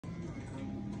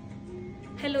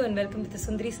Hello and welcome to the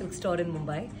Sundari Silks store in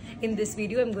Mumbai. In this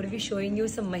video, I'm going to be showing you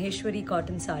some Maheshwari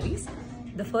cotton sarees.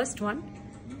 The first one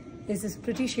is this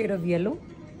pretty shade of yellow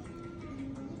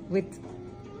with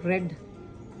red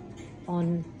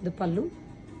on the pallu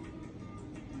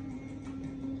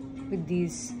with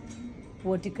these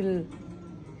vertical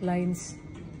lines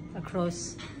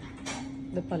across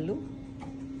the pallu.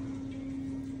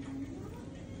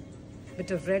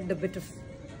 Bit of red, a bit of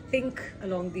pink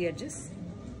along the edges.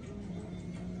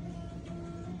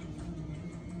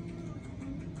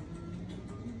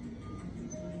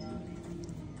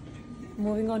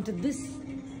 Moving on to this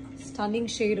stunning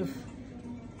shade of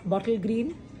bottle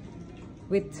green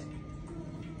with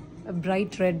a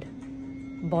bright red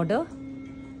border.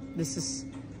 This is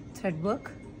thread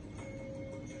work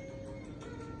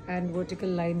and vertical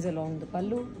lines along the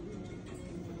pallu.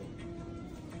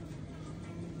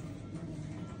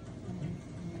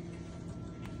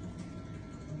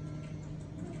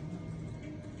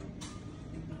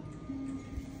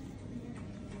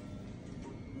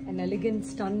 An elegant,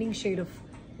 stunning shade of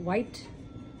white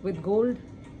with gold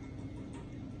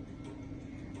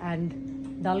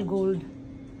and dull gold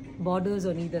borders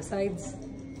on either sides.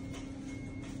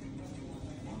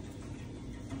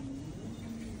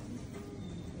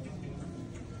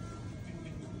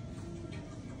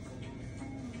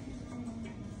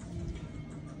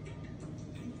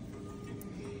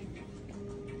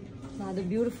 Now the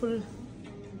beautiful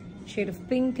shade of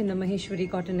pink in the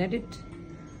Maheshwari cotton edit.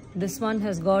 This one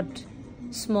has got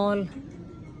small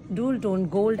dual tone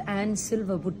gold and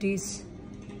silver butties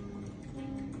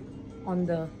on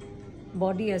the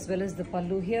body as well as the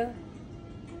pallu here.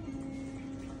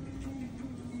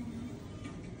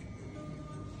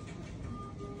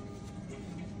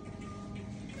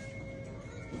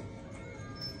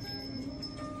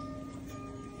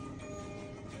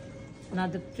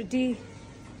 Another pretty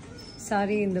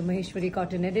saree in the Maheshwari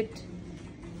cotton edit.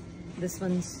 This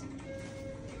one's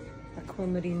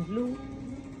aquamarine blue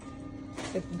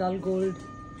with dull gold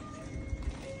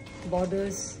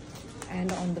borders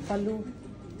and on the pallu.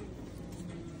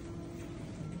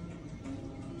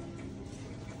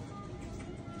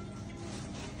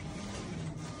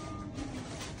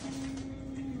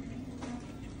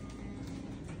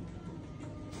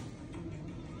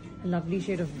 A lovely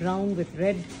shade of brown with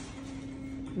red.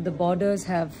 The borders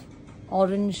have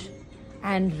orange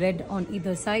and red on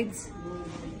either sides.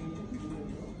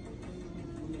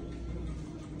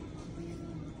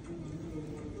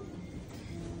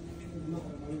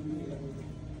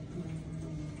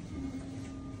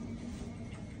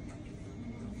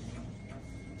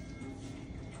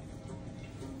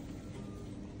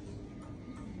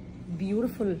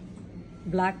 Beautiful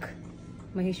black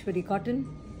Maheshwari cotton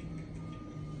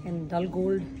and dull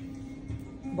gold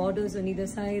borders on either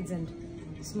sides and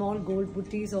small gold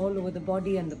butties all over the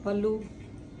body and the pallu.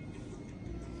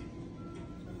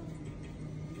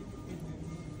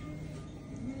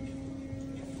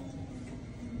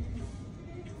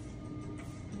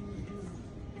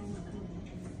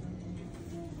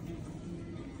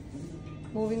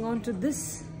 Moving on to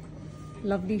this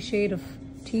lovely shade of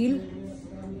teal.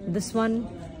 This one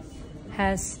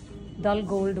has dull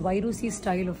gold Vairusi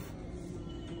style of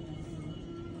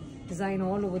design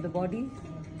all over the body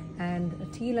and a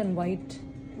teal and white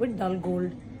with dull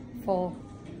gold for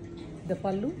the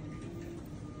pallu.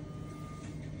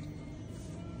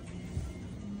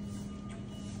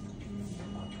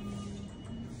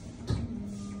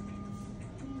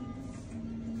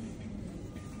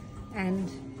 And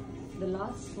the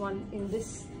last one in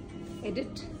this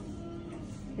edit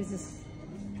is this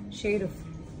shade of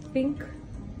pink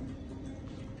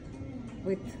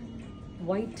with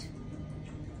white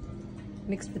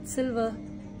mixed with silver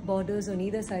borders on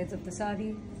either sides of the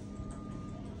saree.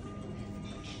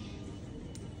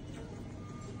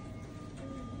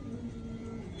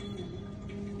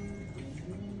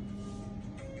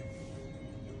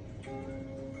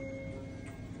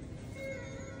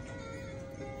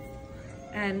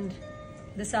 And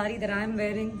the saree that I am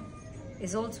wearing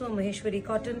is also a Maheshwari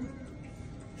cotton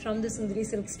from the Sundari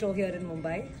Silks store here in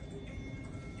Mumbai.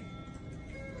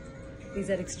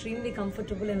 These are extremely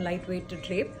comfortable and lightweight to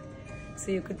drape. So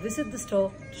you could visit the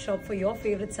store to shop for your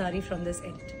favorite saree from this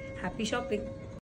edit. Happy shopping!